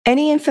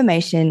Any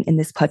information in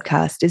this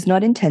podcast is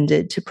not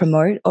intended to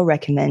promote or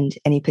recommend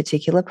any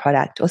particular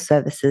product or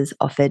services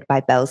offered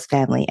by Bell's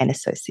Family and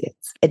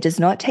Associates. It does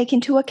not take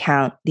into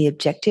account the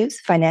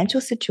objectives,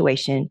 financial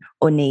situation,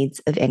 or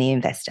needs of any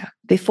investor.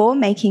 Before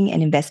making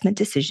an investment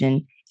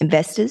decision,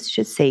 investors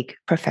should seek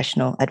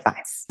professional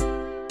advice.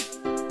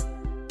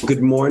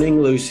 Good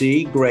morning,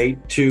 Lucy.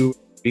 Great to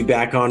be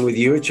back on with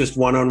you. It's just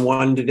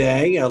one-on-one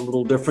today, a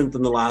little different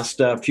than the last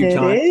few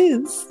times. It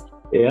is.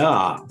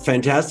 Yeah,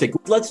 fantastic.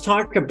 Let's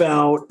talk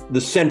about the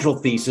central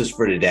thesis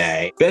for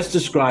today. Best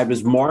described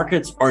as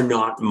markets are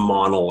not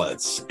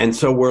monoliths. And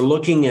so we're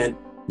looking at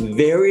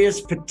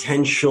various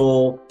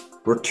potential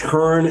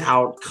return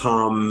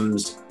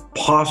outcomes,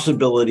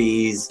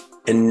 possibilities,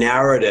 and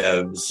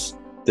narratives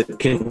that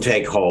can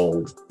take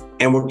hold.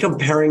 And we're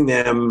comparing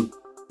them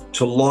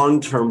to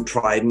long-term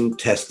tried and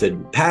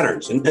tested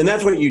patterns. And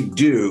that's what you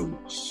do.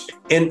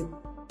 And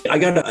I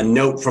got a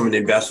note from an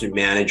investment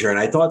manager, and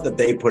I thought that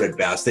they put it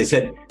best. They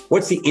said,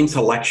 what's the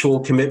intellectual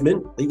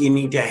commitment that you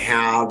need to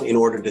have in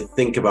order to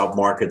think about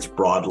markets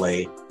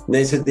broadly? And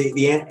they said,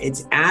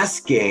 it's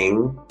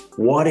asking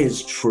what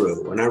is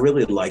true. And I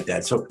really like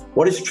that. So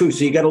what is true?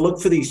 So you got to look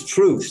for these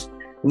truths.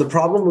 And the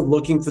problem with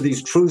looking for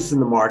these truths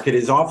in the market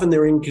is often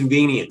they're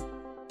inconvenient.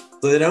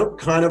 So they don't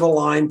kind of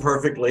align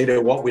perfectly to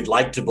what we'd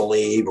like to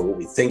believe or what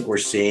we think we're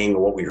seeing or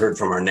what we heard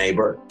from our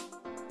neighbor.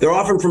 They're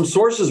often from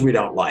sources we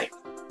don't like.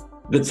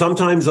 But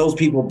sometimes those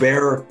people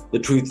bear the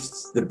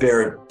truths that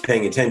bear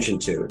paying attention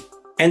to.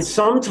 And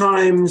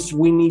sometimes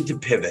we need to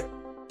pivot.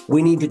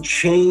 We need to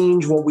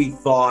change what we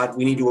thought.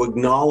 We need to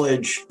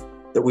acknowledge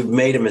that we've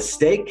made a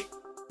mistake.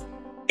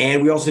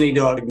 And we also need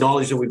to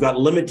acknowledge that we've got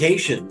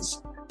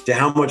limitations to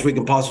how much we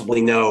can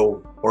possibly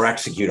know or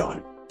execute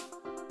on.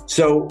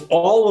 So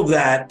all of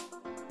that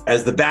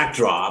as the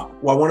backdrop,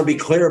 what I want to be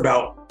clear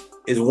about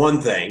is one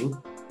thing,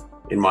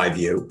 in my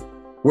view.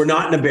 We're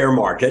not in a bear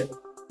market.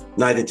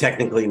 Neither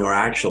technically nor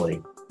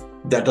actually.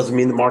 That doesn't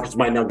mean the markets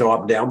might not go up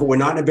and down, but we're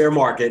not in a bear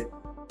market.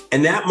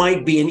 And that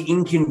might be an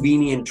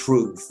inconvenient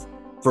truth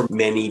for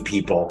many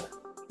people.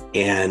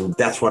 And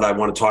that's what I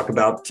want to talk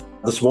about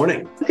this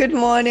morning. Good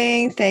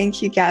morning.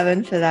 Thank you,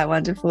 Gavin, for that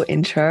wonderful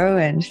intro.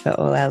 And for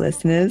all our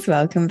listeners,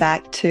 welcome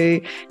back to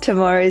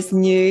tomorrow's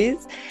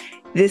news.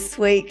 This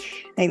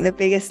week, I think the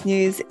biggest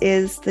news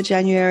is the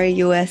January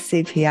US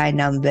CPI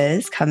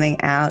numbers coming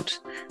out.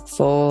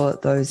 For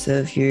those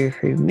of you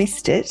who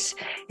missed it,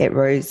 it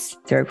rose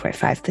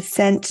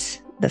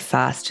 0.5%, the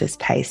fastest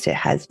pace it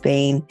has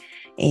been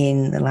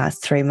in the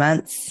last 3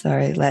 months.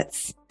 So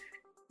let's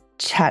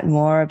chat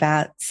more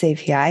about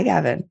CPI,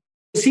 Gavin.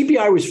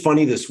 CPI was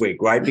funny this week,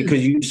 right?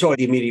 Because you saw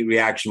the immediate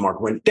reaction.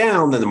 Market went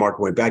down, then the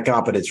market went back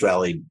up, and it's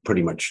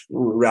pretty much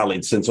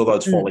rallied since, although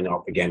it's falling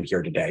off again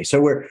here today. So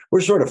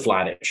we're sort of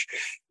flattish.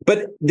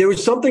 But there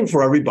was something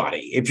for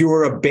everybody. If you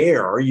were a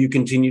bear, you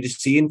continue to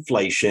see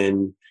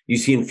inflation. You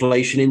see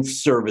inflation in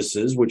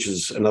services, which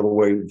is another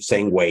way of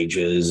saying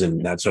wages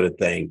and that sort of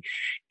thing.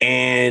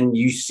 And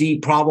you see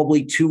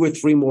probably 2 or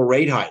 3 more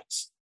rate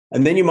hikes.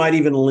 And then you might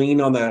even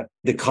lean on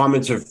the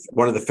comments of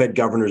one of the Fed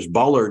governors,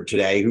 Bullard,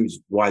 today, who's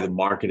why the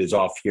market is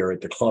off here at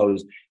the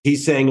close.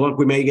 He's saying, look,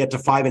 we may get to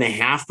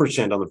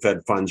 5.5% on the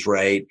Fed funds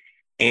rate,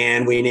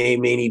 and we may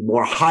need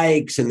more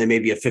hikes, and there may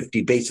be a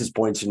 50 basis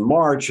points in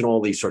March and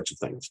all these sorts of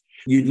things.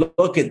 You'd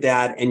look at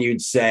that and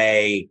you'd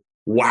say,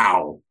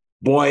 wow,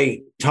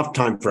 boy, tough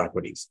time for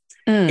equities.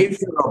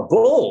 If you're a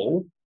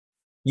bull,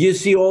 you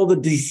see all the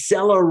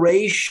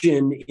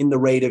deceleration in the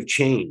rate of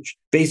change.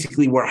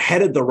 Basically, we're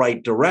headed the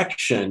right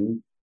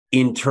direction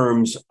in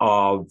terms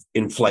of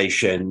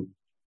inflation.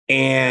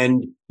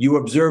 And you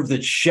observe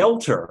that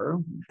shelter,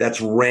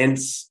 that's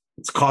rents,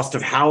 it's cost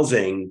of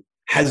housing,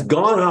 has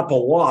gone up a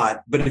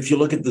lot. But if you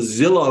look at the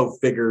Zillow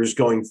figures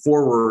going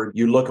forward,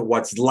 you look at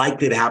what's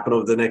likely to happen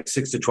over the next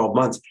 6 to 12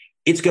 months,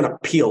 it's going to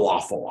peel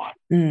off a lot.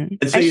 And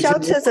so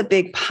shelter's a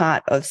big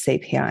part of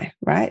CPI,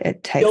 right?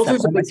 It takes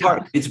shelter's up a big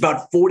part. It's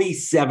about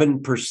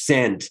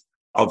 47%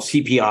 of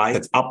CPI.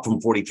 That's up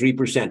from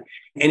 43%.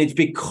 And it's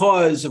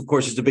because, of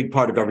course, it's a big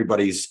part of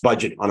everybody's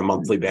budget on a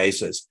monthly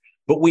basis.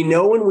 But we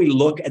know when we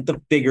look at the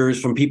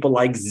figures from people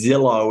like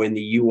Zillow in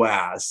the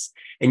US,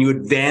 and you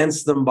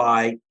advance them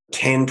by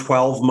 10,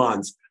 12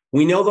 months,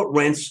 we know that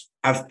rents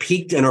have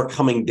peaked and are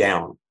coming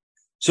down.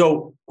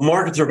 So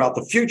markets are about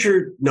the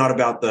future, not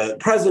about the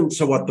present.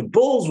 So what the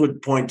bulls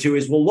would point to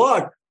is, well,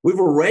 look, we've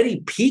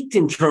already peaked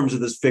in terms of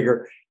this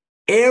figure.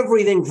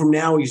 Everything from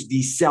now is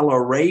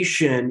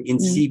deceleration in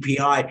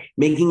CPI,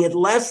 making it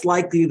less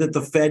likely that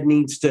the Fed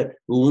needs to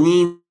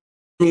lean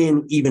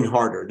in even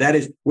harder. That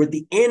is, we're at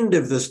the end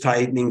of this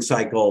tightening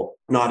cycle,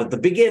 not at the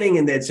beginning.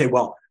 And they'd say,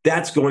 well,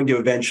 that's going to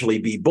eventually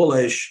be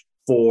bullish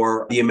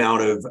for the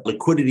amount of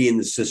liquidity in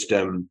the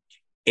system.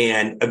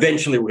 And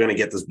eventually we're going to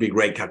get this big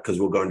rate cut because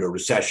we'll go into a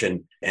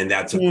recession. And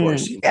that's, of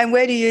course. And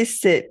where do you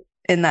sit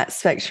in that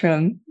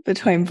spectrum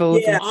between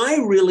bulls? Yeah,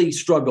 I really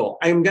struggle.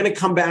 I'm going to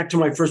come back to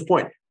my first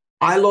point.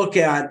 I look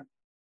at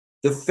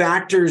the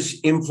factors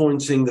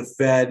influencing the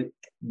Fed,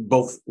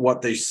 both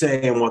what they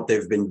say and what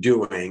they've been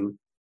doing.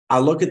 I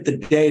look at the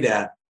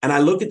data, and I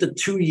look at the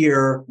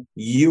 2-year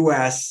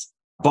US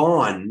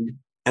bond,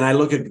 and I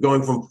look at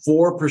going from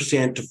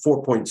 4% to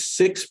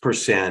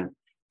 4.6%,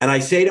 and I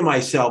say to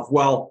myself,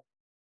 well,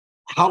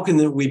 how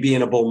can we be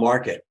in a bull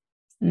market?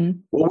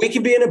 Well, we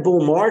can be in a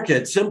bull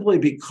market simply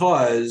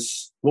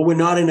because, well, we're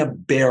not in a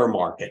bear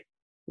market,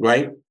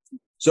 right?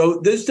 So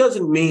this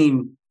doesn't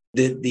mean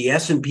that the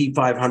S&P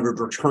 500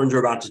 returns are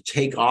about to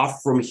take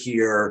off from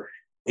here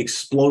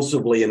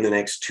explosively in the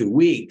next 2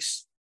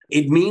 weeks.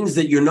 It means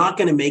that you're not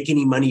going to make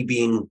any money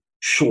being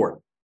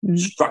short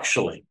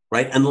structurally,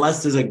 right?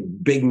 Unless there's a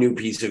big new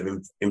piece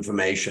of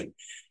information.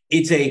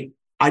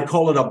 I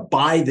call it a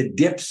buy the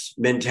dips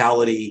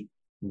mentality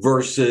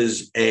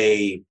versus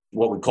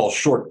what we call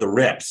short the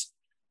rips.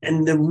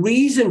 And the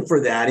reason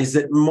for that is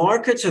that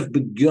markets have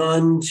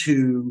begun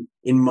to,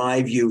 in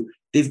my view,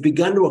 they've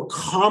begun to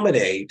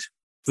accommodate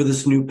for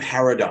this new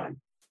paradigm.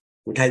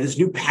 Okay, this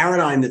new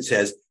paradigm that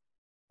says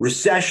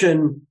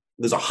recession,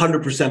 there's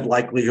 100%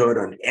 likelihood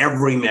on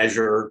every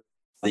measure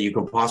that you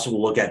can possibly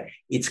look at.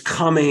 It's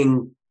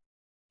coming.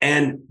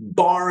 And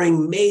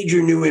barring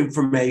major new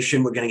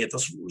information, we're going to get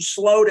this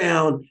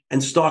slowdown,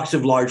 and stocks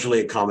have largely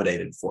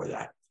accommodated for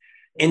that.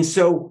 And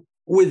so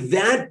with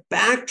that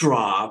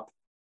backdrop,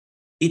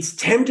 it's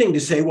tempting to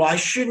say, well, I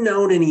shouldn't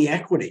own any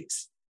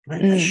equities,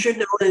 right? I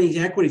shouldn't own any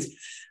equities.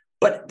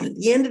 But at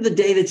the end of the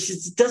day, it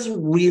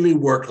doesn't really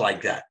work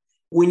like that.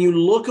 When you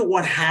look at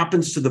what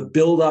happens to the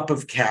buildup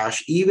of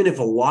cash, even if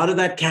a lot of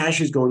that cash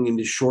is going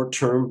into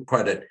short-term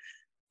credit,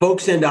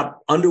 folks end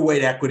up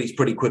underweight equities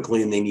pretty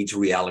quickly, and they need to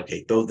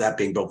reallocate, though that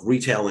being both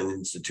retail and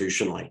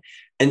institutionally.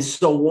 And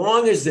so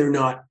long as they're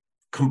not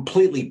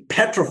completely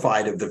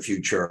petrified of the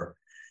future,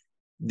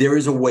 there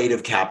is a weight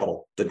of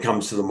capital that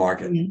comes to the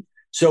market.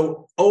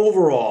 So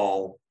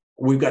overall,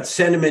 we've got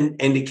sentiment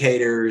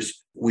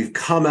indicators. We've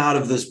come out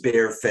of this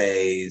bear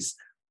phase.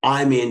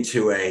 I'm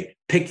into a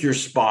pick your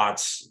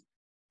spots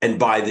and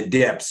buy the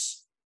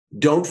dips.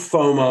 Don't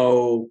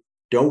FOMO.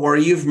 Don't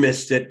worry you've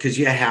missed it, because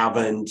you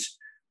haven't.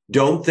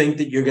 Don't think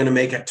that you're going to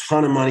make a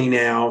ton of money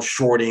now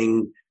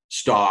shorting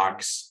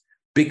stocks,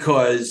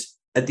 because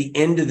at the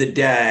end of the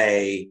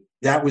day,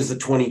 that was the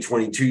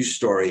 2022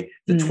 story.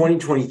 The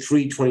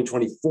 2023,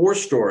 2024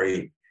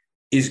 story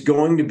is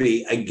going to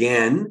be,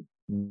 again,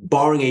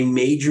 barring a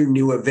major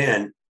new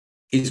event,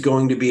 is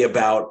going to be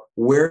about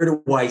where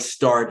do I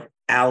start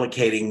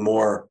allocating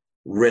more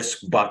risk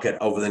bucket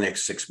over the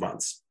next 6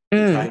 months.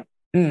 Okay?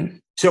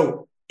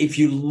 So if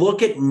you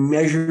look at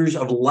measures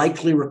of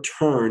likely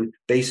return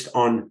based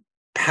on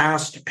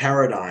past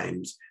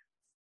paradigms,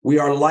 we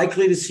are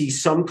likely to see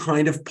some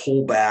kind of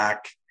pullback,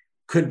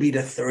 could be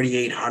to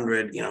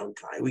 3,800.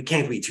 We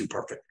can't be too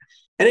perfect.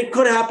 And it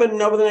could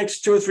happen over the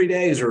next 2 or 3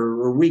 days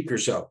or a week or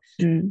so.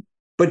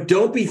 But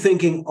don't be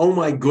thinking, oh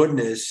my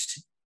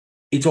goodness,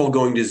 it's all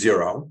going to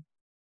zero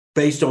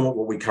based on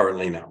what we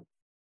currently know.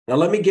 Now,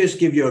 let me just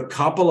give you a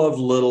couple of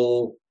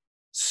little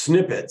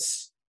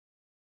snippets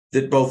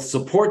that both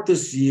support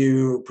this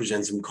view,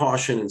 present some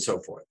caution, and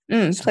so forth.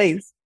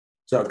 Please.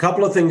 So a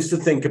couple of things to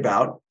think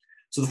about.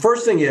 So the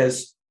first thing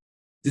is,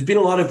 there's been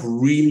a lot of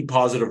really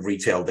positive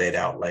retail data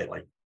out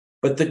lately,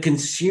 but the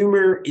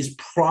consumer is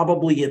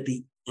probably at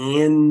the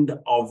end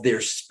of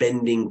their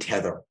spending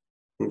tether.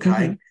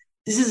 Okay.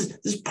 This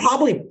is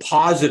probably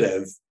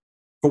positive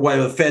for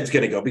where the Fed's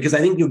going to go, because I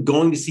think you're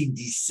going to see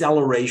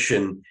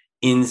deceleration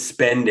in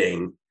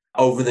spending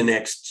over the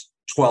next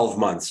 12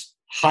 months.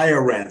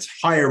 Higher rents,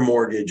 higher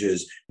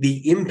mortgages,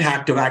 the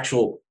impact of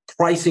actual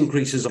price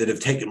increases that have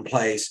taken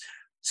place,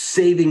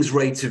 savings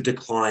rates have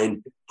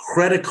declined,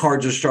 credit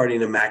cards are starting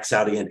to max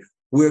out again.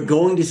 We're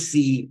going to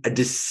see a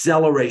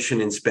deceleration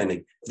in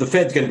spending. The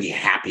Fed's going to be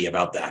happy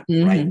about that,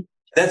 right?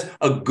 That's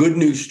a good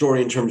news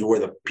story in terms of where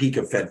the peak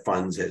of Fed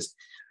funds is.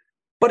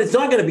 But it's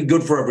not going to be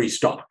good for every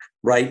stock,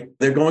 right?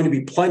 There are going to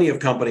be plenty of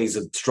companies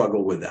that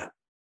struggle with that.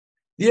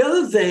 The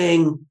other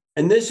thing,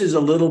 and this is a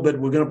little bit,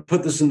 we're going to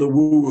put this in the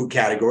woo-woo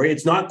category.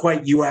 It's not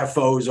quite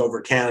UFOs over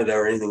Canada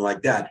or anything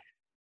like that,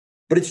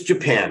 but it's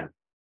Japan.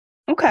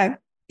 Okay.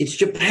 It's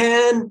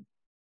Japan,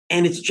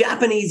 and it's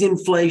Japanese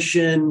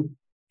inflation,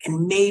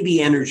 and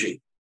maybe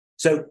energy.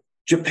 So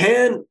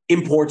Japan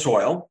imports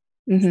oil,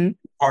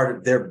 part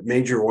of their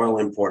major oil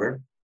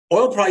importer.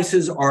 Oil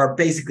prices are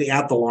basically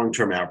at the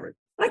long-term average.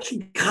 I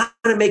can kind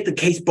of make the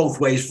case both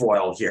ways for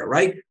oil here,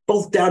 right?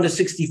 Both down to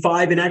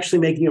 65 and actually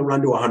making a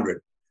run to 100.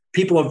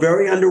 People are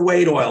very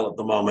underweight oil at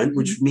the moment,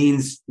 which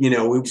means,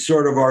 we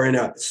sort of are in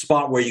a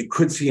spot where you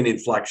could see an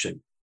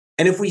inflection.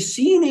 And if we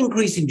see an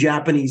increase in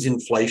Japanese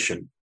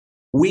inflation,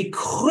 we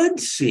could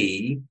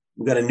see,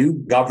 we've got a new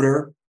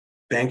governor,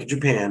 Bank of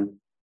Japan,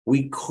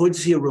 we could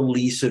see a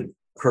release of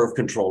curve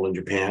control in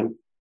Japan.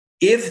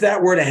 If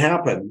that were to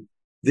happen,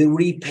 the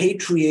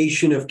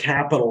repatriation of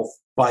capital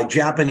by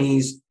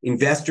Japanese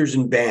investors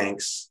and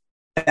banks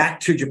back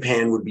to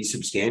Japan would be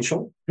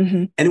substantial,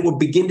 and it would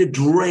begin to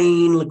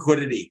drain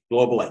liquidity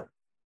globally.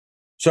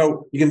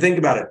 So you can think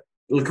about it.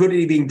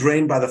 Liquidity being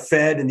drained by the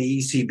Fed and the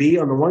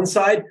ECB on the one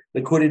side,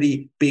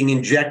 liquidity being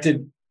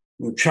injected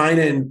in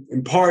China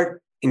in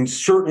part, and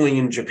certainly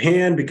in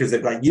Japan because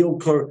they've got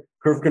yield curve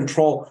curve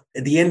control.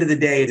 At the end of the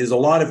day, there's a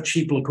lot of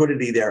cheap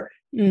liquidity there.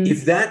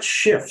 If that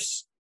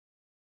shifts,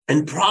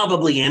 and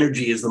probably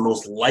energy is the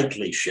most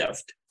likely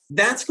shift,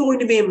 that's going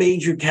to be a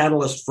major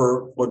catalyst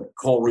for what we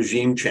call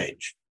regime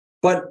change.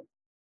 But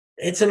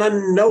it's an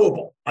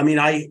unknowable. I mean,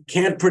 I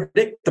can't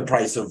predict the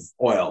price of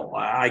oil.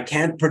 I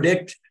can't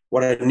predict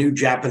what a new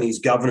Japanese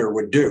governor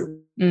would do.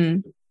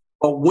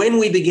 But when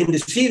we begin to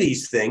see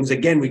these things,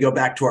 again, we go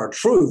back to our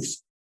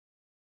truths.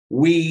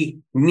 We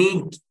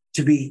need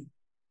to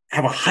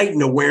have a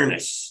heightened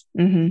awareness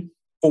for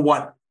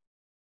what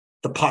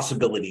the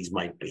possibilities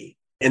might be.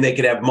 And they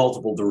could have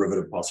multiple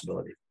derivative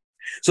possibilities.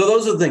 So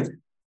those are the things.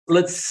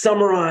 Let's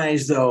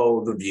summarize,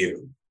 though, the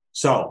view.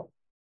 So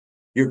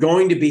you're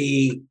going to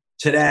be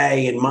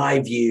today, in my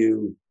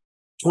view,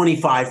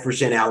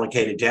 25%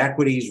 allocated to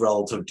equities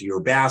relative to your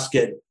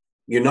basket.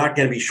 You're not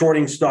going to be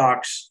shorting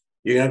stocks.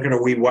 You're not going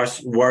to be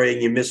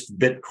worrying you missed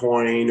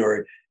Bitcoin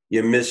or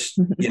you missed,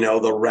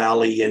 the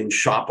rally in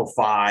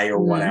Shopify or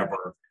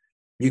whatever.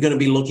 You're going to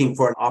be looking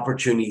for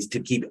opportunities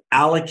to keep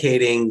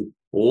allocating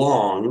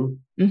long,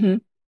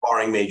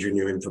 barring major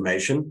new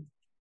information.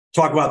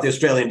 Talk about the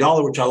Australian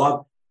dollar, which I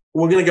love.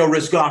 We're going to go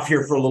risk off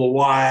here for a little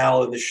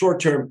while in the short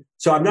term.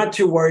 So I'm not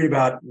too worried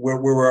about where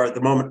we're at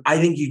the moment. I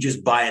think you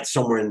just buy it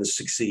somewhere in the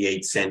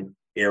 68 cent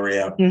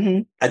area.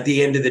 At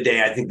the end of the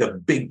day, I think the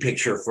big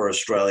picture for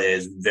Australia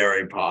is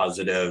very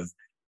positive.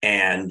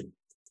 And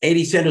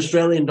 80 cent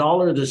Australian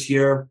dollar this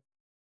year,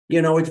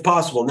 it's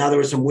possible. Now, there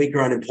were some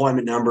weaker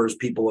unemployment numbers.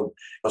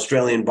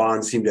 Australian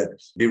bonds seem to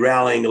be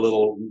rallying a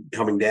little,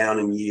 coming down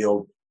in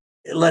yield.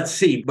 Let's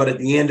see. But at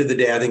the end of the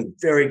day, I think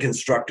very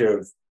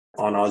constructive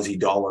on Aussie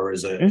dollar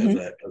as a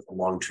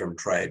long-term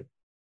trade.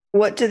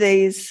 What do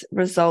these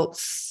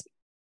results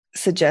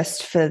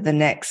suggest for the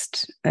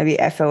next maybe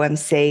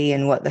FOMC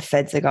and what the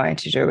Feds are going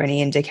to do?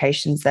 Any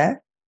indications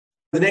there?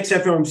 The next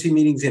FOMC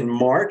meeting's in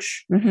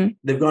March.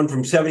 They've gone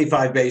from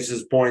 75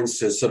 basis points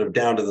to sort of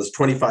down to this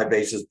 25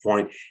 basis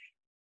point.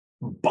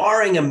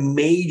 Barring a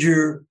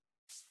major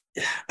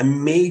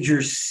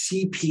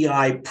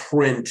CPI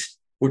print,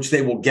 which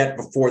they will get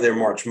before their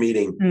March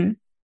meeting,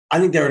 I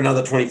think there are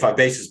another 25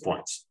 basis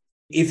points.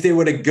 If they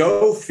were to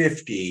go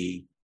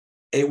 50,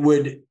 it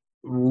would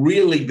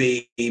really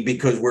be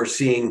because we're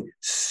seeing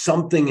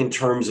something in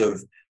terms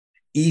of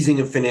easing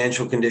of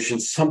financial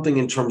conditions, something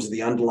in terms of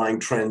the underlying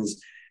trends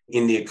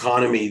in the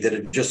economy that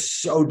are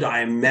just so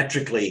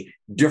diametrically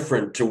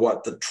different to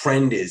what the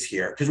trend is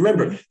here. Because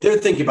remember, they're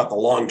thinking about the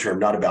long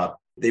term,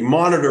 they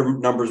monitor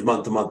numbers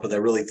month to month, but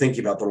they're really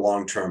thinking about the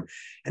long term.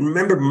 And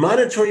remember,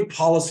 monetary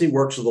policy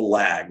works with a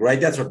lag,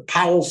 right? That's what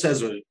Powell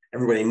says.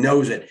 Everybody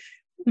knows it.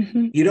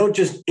 You don't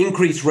just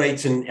increase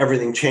rates and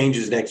everything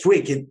changes next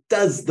week. It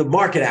does. The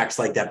market acts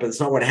like that, but it's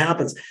not what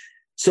happens.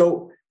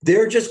 So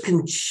they're just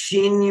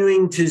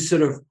continuing to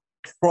sort of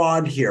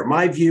prod here.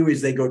 My view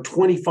is they go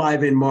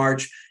 25 in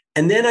March.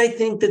 And then I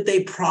think that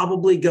they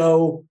probably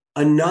go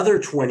another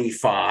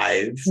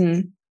 25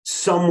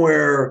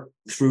 somewhere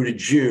through to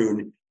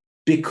June,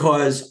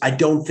 because I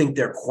don't think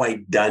they're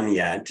quite done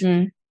yet.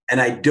 And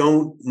I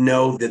don't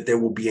know that there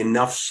will be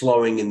enough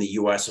slowing in the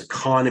US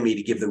economy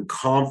to give them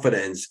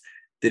confidence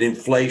that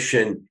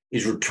inflation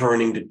is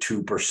returning to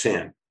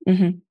 2%.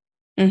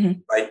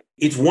 Right?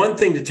 It's one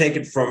thing to take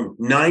it from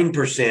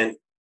 9%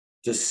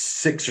 to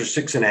 6 or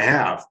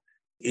 6.5.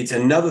 It's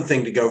another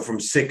thing to go from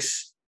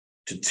 6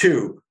 to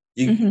 2.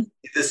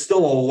 There's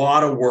still a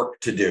lot of work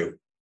to do,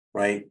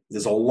 right?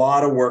 There's a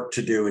lot of work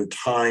to do, and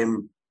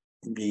time.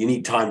 You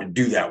need time to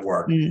do that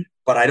work.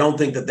 But I don't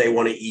think that they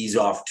want to ease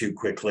off too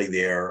quickly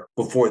there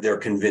before they're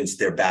convinced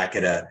they're back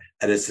at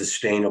a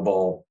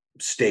sustainable,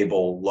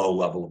 stable, low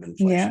level of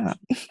inflation. Yeah.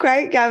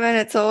 Great, Gavin.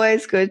 It's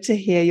always good to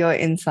hear your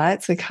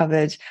insights. We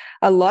covered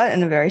a lot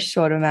in a very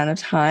short amount of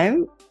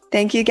time.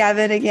 Thank you,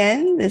 Gavin,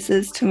 again. This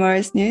is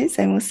Tomorrow's News,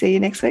 and we'll see you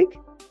next week.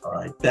 All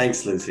right.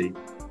 Thanks, Lucy.